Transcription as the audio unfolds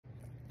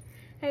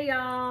Hey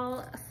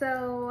y'all,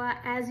 so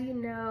as you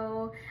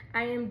know,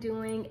 I am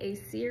doing a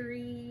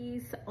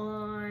series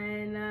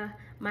on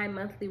my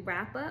monthly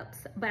wrap-ups,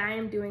 but I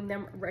am doing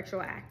them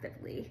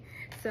retroactively.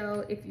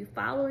 So if you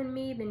following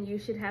me, then you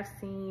should have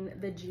seen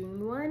the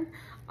June one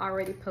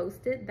already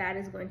posted. That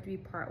is going to be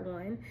part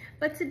 1,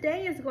 but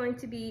today is going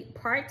to be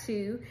part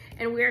 2,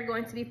 and we are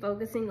going to be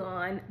focusing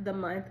on the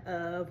month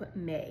of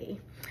May.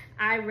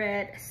 I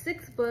read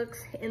 6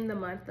 books in the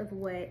month of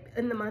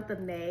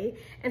May,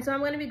 and so I'm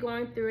going to be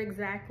going through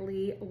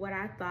exactly what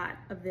I thought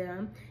of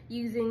them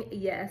using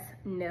yes,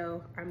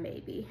 no, or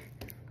maybe.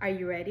 Are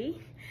you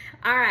ready?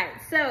 All right,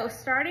 so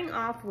starting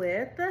off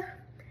with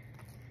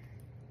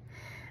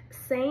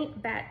Saint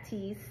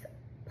Baptiste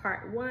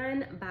Part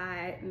 1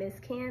 by Miss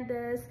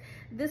Candice.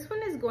 This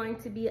one is going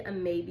to be a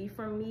maybe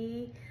for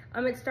me.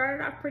 It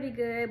started off pretty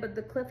good, but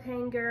the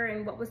cliffhanger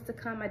and what was to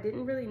come, I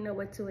didn't really know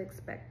what to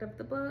expect of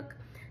the book.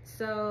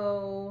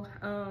 So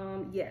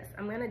yes,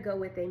 I'm gonna go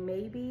with a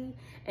maybe,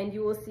 and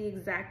you will see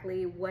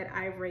exactly what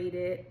I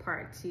rated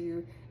part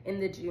 2 in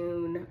the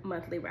June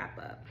monthly wrap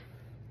up.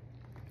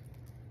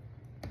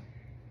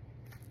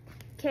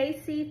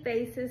 Casey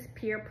Faces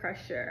Peer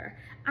Pressure.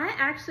 I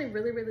actually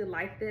really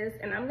like this,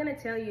 and I'm gonna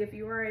tell you, if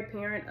you are a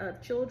parent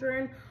of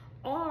children,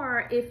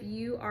 or if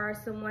you are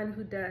someone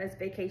who does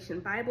vacation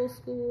Bible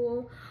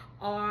school,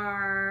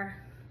 or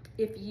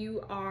if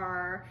you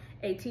are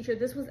a teacher,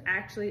 this was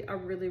actually a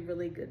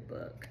really good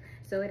book.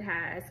 So it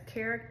has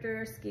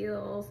character,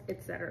 skills,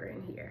 etc.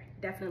 in here.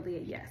 Definitely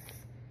a yes.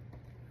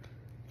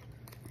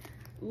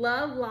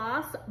 Love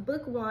Lost,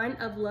 book 1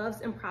 of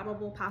Love's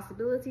Improbable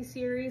Possibility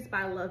series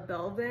by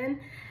Belvin.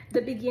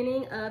 The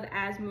beginning of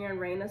Asmir and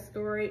Raina's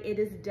story, it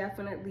is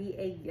definitely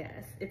a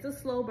yes. It's a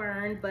slow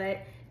burn, but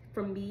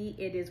for me,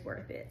 it is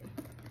worth it.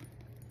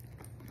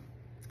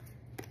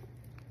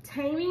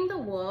 Taming the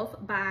Wolf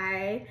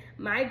by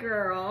my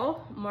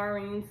girl,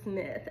 Maureen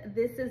Smith.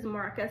 This is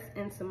Marcus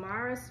and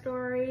Samara's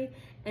story,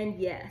 and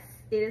yes,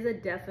 it is a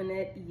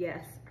definite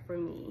yes for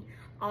me.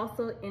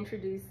 Also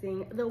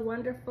introducing the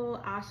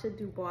wonderful Asha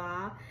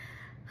Dubois.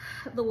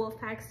 The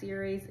Wolfpack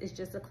series is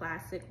just a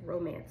classic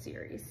romance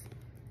series.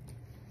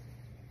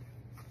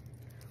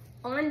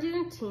 On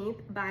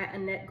Juneteenth by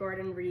Annette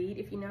Gordon-Reed.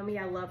 If you know me,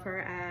 I love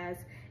her as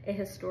a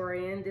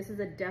historian. This is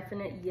a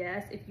definite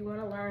yes. If you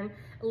want to learn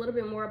a little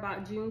bit more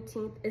about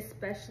Juneteenth,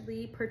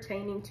 especially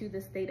pertaining to the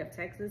state of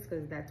Texas,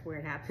 because that's where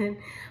it happened,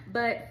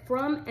 but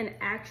from an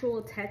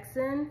actual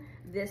Texan,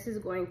 this is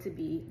going to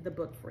be the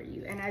book for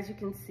you. And as you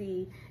can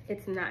see,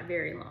 it's not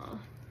very long.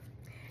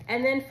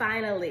 And then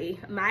finally,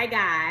 my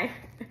guy,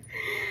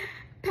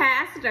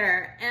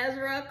 Pastor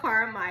Ezra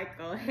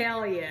Carmichael.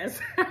 Hell yes.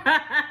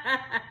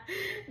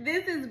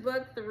 This is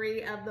book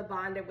 3 of the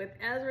Bonded with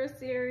Ezra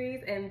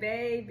series, and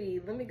baby,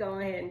 let me go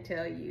ahead and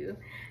tell you,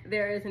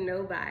 there is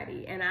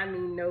nobody, and I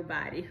mean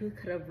nobody, who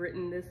could have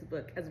written this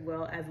book as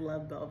well as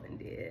Belvin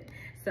did.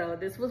 So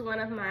this was one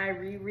of my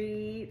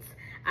rereads.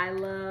 I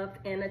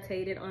loved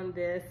annotated on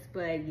this,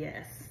 but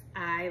yes,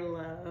 I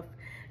love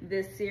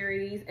this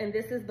series, and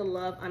this is the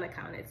Love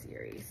Unaccounted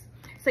series.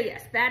 So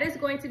yes, that is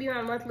going to be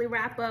my monthly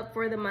wrap up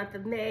for the month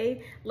of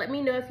May. Let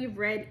me know if you've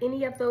read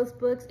any of those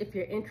books, if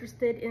you're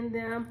interested in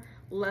them.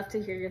 Love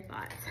to hear your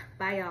thoughts.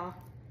 Bye y'all.